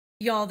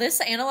Y'all, this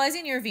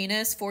analyzing your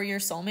Venus for your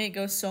soulmate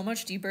goes so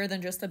much deeper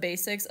than just the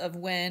basics of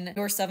when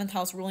your 7th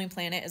house ruling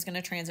planet is going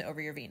to transit over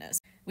your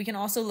Venus. We can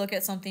also look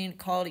at something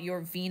called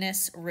your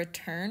Venus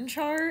return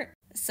chart.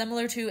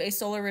 Similar to a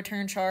solar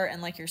return chart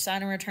and like your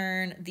Saturn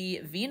return,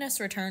 the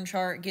Venus return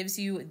chart gives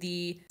you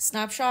the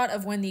snapshot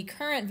of when the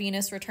current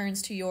Venus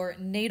returns to your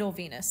natal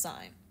Venus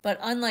sign. But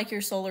unlike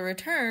your solar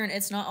return,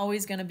 it's not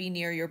always going to be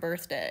near your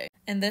birthday.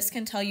 And this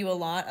can tell you a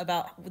lot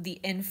about the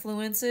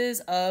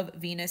influences of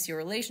Venus, your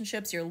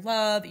relationships, your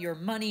love, your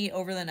money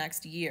over the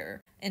next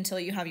year until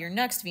you have your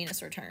next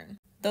Venus return.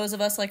 Those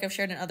of us, like I've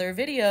shared in other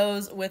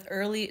videos, with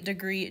early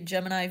degree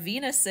Gemini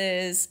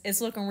Venuses,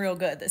 it's looking real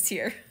good this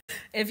year.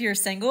 If you're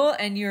single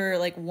and you're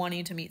like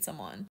wanting to meet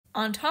someone.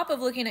 On top of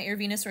looking at your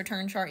Venus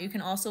return chart, you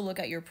can also look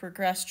at your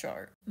progressed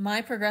chart.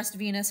 My progressed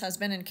Venus has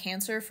been in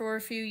Cancer for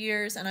a few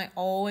years, and I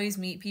always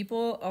meet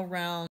people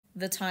around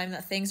the time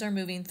that things are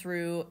moving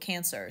through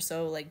Cancer.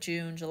 So like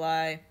June,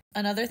 July.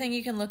 Another thing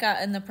you can look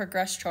at in the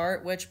progressed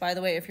chart, which by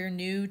the way, if you're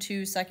new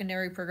to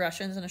secondary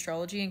progressions in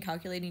astrology and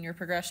calculating your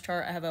progressed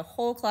chart, I have a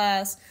whole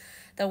class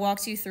that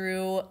walks you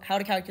through how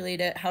to calculate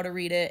it, how to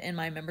read it in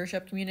my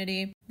membership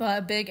community. But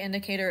a big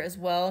indicator as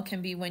well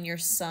can be when your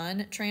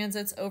sun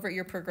transits over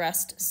your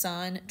progressed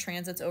sun,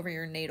 transits over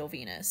your natal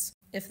Venus,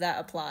 if that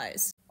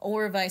applies.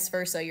 Or vice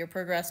versa, your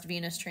progressed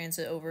Venus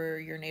transit over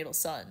your natal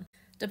sun.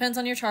 Depends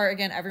on your chart.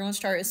 Again, everyone's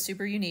chart is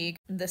super unique.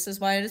 This is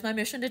why it is my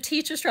mission to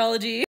teach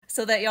astrology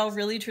so that y'all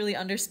really truly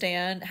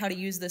understand how to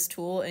use this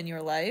tool in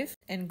your life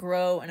and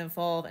grow and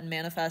evolve and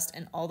manifest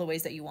in all the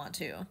ways that you want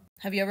to.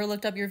 Have you ever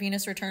looked up your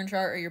Venus return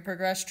chart or your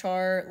progress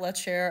chart? Let's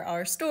share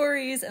our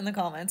stories in the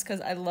comments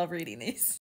because I love reading these.